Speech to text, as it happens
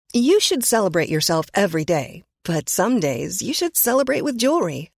You should celebrate yourself every day, but some days you should celebrate with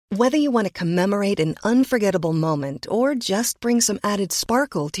jewelry. Whether you want to commemorate an unforgettable moment or just bring some added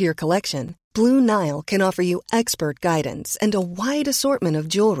sparkle to your collection, Blue Nile can offer you expert guidance and a wide assortment of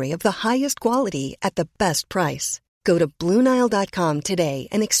jewelry of the highest quality at the best price. Go to BlueNile.com today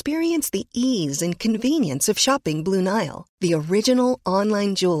and experience the ease and convenience of shopping Blue Nile, the original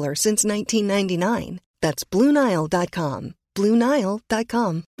online jeweler since 1999. That's BlueNile.com.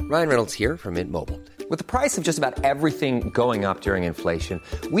 BlueNile.com. Ryan Reynolds here from Mint Mobile. With the price of just about everything going up during inflation,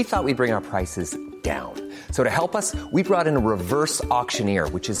 we thought we'd bring our prices down. So to help us, we brought in a reverse auctioneer,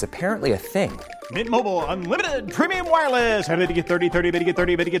 which is apparently a thing. Mint Mobile Unlimited Premium Wireless. How to get 30, 30, bit to get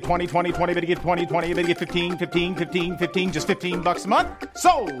 30, bit to get 20, 20, 20, bit to get 20, 20, bit to get 15, 15, 15, 15, just $15 a month?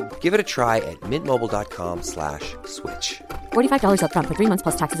 Sold! Give it a try at mintmobile.com/switch. $45 up front for 3 months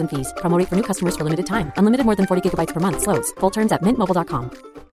plus taxes and fees. Promo rate for new customers for limited time. Unlimited more than 40 gigabytes per month. Slows full terms at mintmobile.com.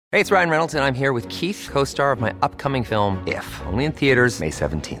 Hey, it's Ryan Reynolds, and I'm here with Keith, co-star of my upcoming film, If, only in theaters May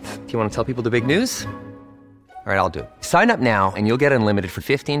 17th. Do you want to tell people the big news? All right, I'll do it. Sign up now and you'll get unlimited for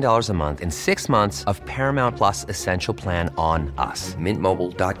 $15 a month and 6 months of Paramount Plus Essential Plan on us.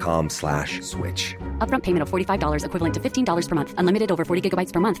 MintMobile.com/switch. Upfront payment of $45 equivalent to $15 per month. Unlimited over 40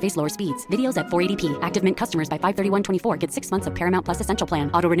 gigabytes per month. Face lower speeds. Videos at 480p. Active Mint customers by 531.24 get 6 months of Paramount Plus Essential Plan.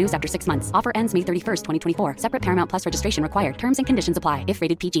 Auto renews after 6 months. Offer ends May 31st, 2024. Separate Paramount Plus registration required. Terms and conditions apply if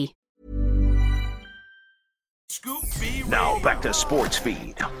rated PG. Now back to Sports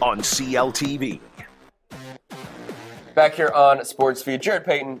Feed on CLTV. Back here on Sports Feed, Jared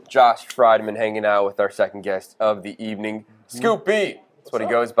Payton, Josh Friedman hanging out with our second guest of the evening, Scoop B. That's what he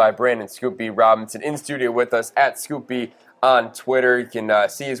goes by, Brandon Scoop B Robinson, in studio with us at Scoop B on Twitter. You can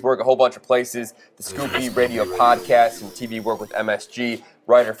see his work a whole bunch of places, the Scoop B Radio podcast and TV work with MSG,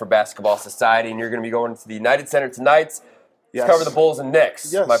 writer for Basketball Society, and you're going to be going to the United Center tonight. Yes. Cover the Bulls and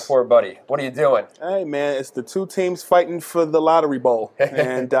Knicks, yes. My poor buddy. What are you doing? Hey, man, it's the two teams fighting for the Lottery Bowl.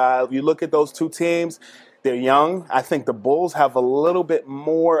 And you look at those two teams, they're young. I think the Bulls have a little bit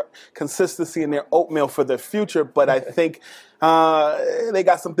more consistency in their oatmeal for their future, but I think they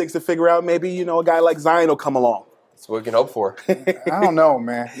got some things to figure out. Maybe, a guy like Zion will come along. That's what we can hope for. I don't know,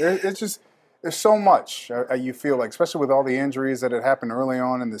 man. There's so much you feel like, especially with all the injuries that had happened early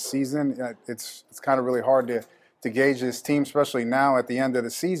on in the season. It's kind of really hard to gauge this team, especially now at the end of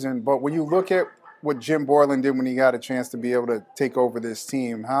the season. But when you look at what Jim Borland did when he got a chance to be able to take over this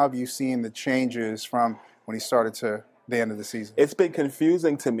team, how have you seen the changes from when he started to the end of the season? It's been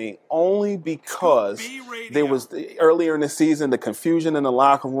confusing to me only because there was earlier in the season the confusion in the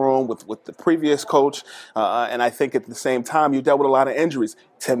locker room with the previous coach, and I think at the same time you dealt with a lot of injuries.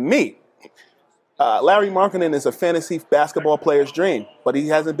 To me, Larry Markkinen is a fantasy basketball player's dream, but he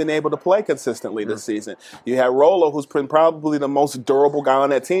hasn't been able to play consistently this season. You have Rolo, who's been probably the most durable guy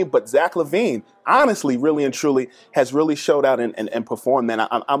on that team, but Zach LaVine, honestly, really and truly, has really showed out and performed. And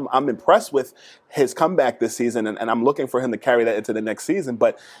I'm impressed with his comeback this season, and I'm looking for him to carry that into the next season.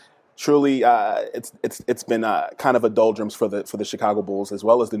 But truly, it's been kind of a doldrums for the Chicago Bulls as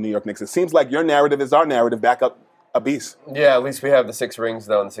well as the New York Knicks. It seems like your narrative is our narrative back up a beast. Yeah, at least we have the 6 rings,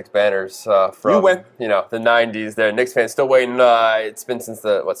 though, and the 6 banners from, the 90s there. Knicks fans still waiting. It's been since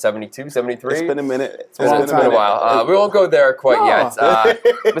the, 72, 73? It's been a minute. It's been a while. We won't go there quite yet.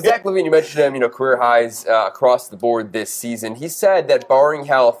 But Zach LaVine, you mentioned him, career highs across the board this season. He said that barring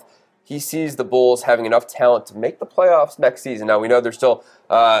health, he sees the Bulls having enough talent to make the playoffs next season. Now, we know there's still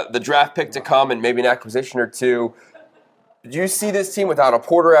the draft pick to come and maybe an acquisition or two. Did you see this team without a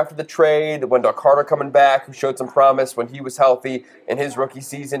Porter after the trade, Wendell Carter coming back, who showed some promise when he was healthy in his rookie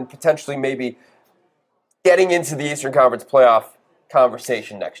season, potentially maybe getting into the Eastern Conference playoff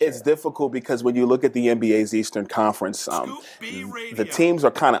conversation next year? It's difficult because when you look at the NBA's Eastern Conference, the teams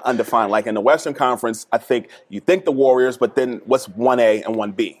are kind of undefined. Like in the Western Conference, I think you think the Warriors, but then what's 1A and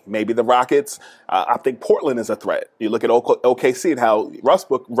 1B? Maybe the Rockets. I think Portland is a threat. You look at OKC and how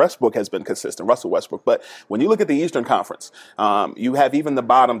Westbrook has been consistent, Russell Westbrook. But when you look at the Eastern Conference, you have even the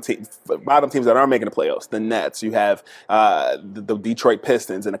bottom teams that aren't making the playoffs, the Nets. You have the Detroit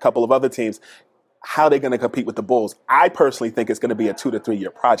Pistons and a couple of other teams. How they're going to compete with the Bulls. I personally think it's going to be a 2 to 3 year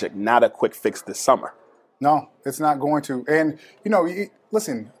project, not a quick fix this summer. No, it's not going to. And,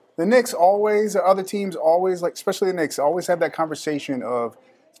 listen, the Knicks always, other teams always, especially the Knicks, always have that conversation of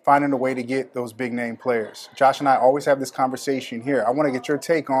finding a way to get those big-name players. Josh and I always have this conversation here. I want to get your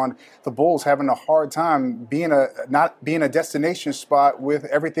take on the Bulls having a hard time not being a destination spot with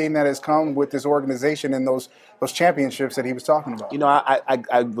everything that has come with this organization and those championships that he was talking about.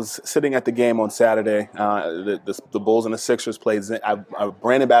 I was sitting at the game on Saturday. The Bulls and the Sixers played. I'm a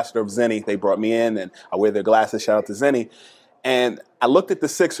brand ambassador of Zenni. They brought me in, and I wear their glasses. Shout out to Zenni. And I looked at the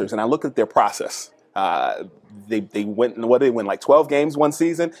Sixers and I looked at their process. They went like 12 games one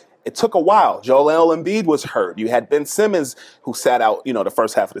season. It took a while. Joel Embiid was hurt. You had Ben Simmons who sat out, the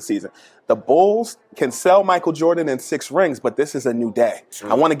first half of the season. The Bulls can sell Michael Jordan in 6 rings, but this is a new day.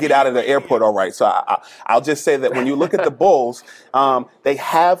 I want to get out of the airport all right. So I'll just say that when you look at the Bulls, they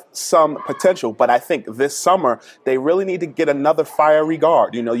have some potential, but I think this summer they really need to get another fiery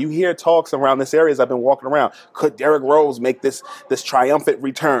guard. You hear talks around this area as I've been walking around. Could Derrick Rose make this triumphant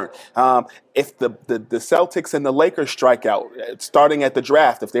return? If the Celtics and the Lakers strike out, starting at the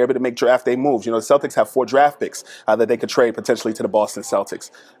draft, if they're able to make draft day moves, the Celtics have 4 draft picks that they could trade potentially to the Boston Celtics,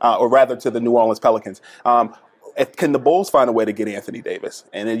 or rather to the New Orleans Pelicans. Can the Bulls find a way to get Anthony Davis?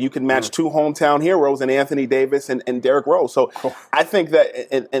 And then you can match 2 hometown heroes in Anthony Davis and Derrick Rose. So I think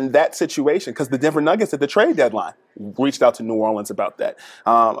that in that situation, because the Denver Nuggets at the trade deadline reached out to New Orleans about that,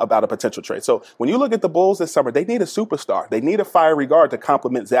 about a potential trade. So when you look at the Bulls this summer, they need a superstar. They need a fiery guard to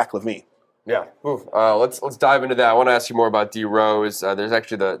complement Zach LaVine. Yeah. Let's dive into that. I want to ask you more about D Rose. There's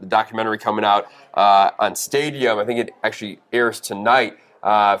actually the documentary coming out on Stadium. I think it actually airs tonight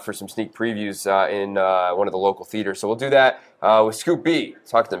for some sneak previews in one of the local theaters. So we'll do that with Scoop B.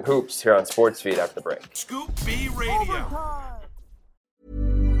 Talk to them hoops here on Sports Feed after the break. Scoop B Radio.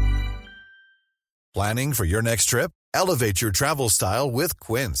 Planning for your next trip? Elevate your travel style with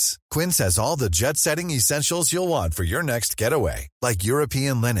Quince. Quince has all the jet-setting essentials you'll want for your next getaway, like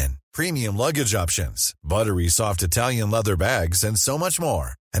European linen, premium luggage options, buttery soft Italian leather bags, and so much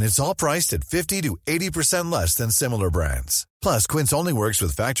more. And it's all priced at 50 to 80% less than similar brands. Plus, Quince only works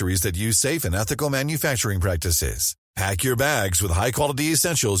with factories that use safe and ethical manufacturing practices. Pack your bags with high-quality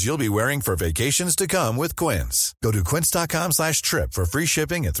essentials you'll be wearing for vacations to come with Quince. Go to quince.com/trip for free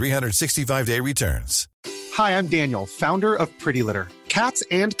shipping and 365-day returns. Hi, I'm Daniel, founder of Pretty Litter. Cats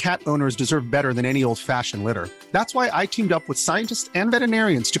and cat owners deserve better than any old-fashioned litter. That's why I teamed up with scientists and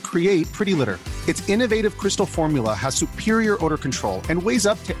veterinarians to create Pretty Litter. Its innovative crystal formula has superior odor control and weighs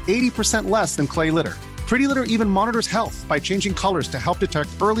up to 80% less than clay litter. Pretty Litter even monitors health by changing colors to help detect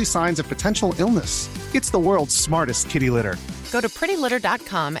early signs of potential illness. It's the world's smartest kitty litter. Go to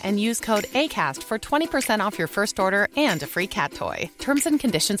prettylitter.com and use code ACAST for 20% off your first order and a free cat toy. Terms and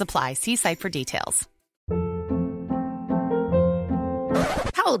conditions apply. See site for details.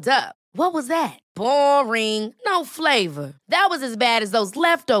 Hold up. What was that? Boring. No flavor. That was as bad as those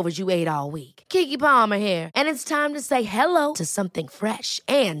leftovers you ate all week. Keke Palmer here, and it's time to say hello to something fresh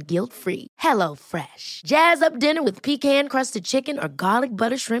and guilt-free. HelloFresh. Jazz up dinner with pecan-crusted chicken or garlic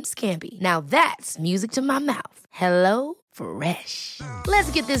butter shrimp scampi. Now that's music to my mouth. HelloFresh.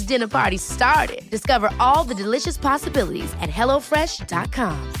 Let's get this dinner party started. Discover all the delicious possibilities at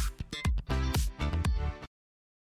HelloFresh.com.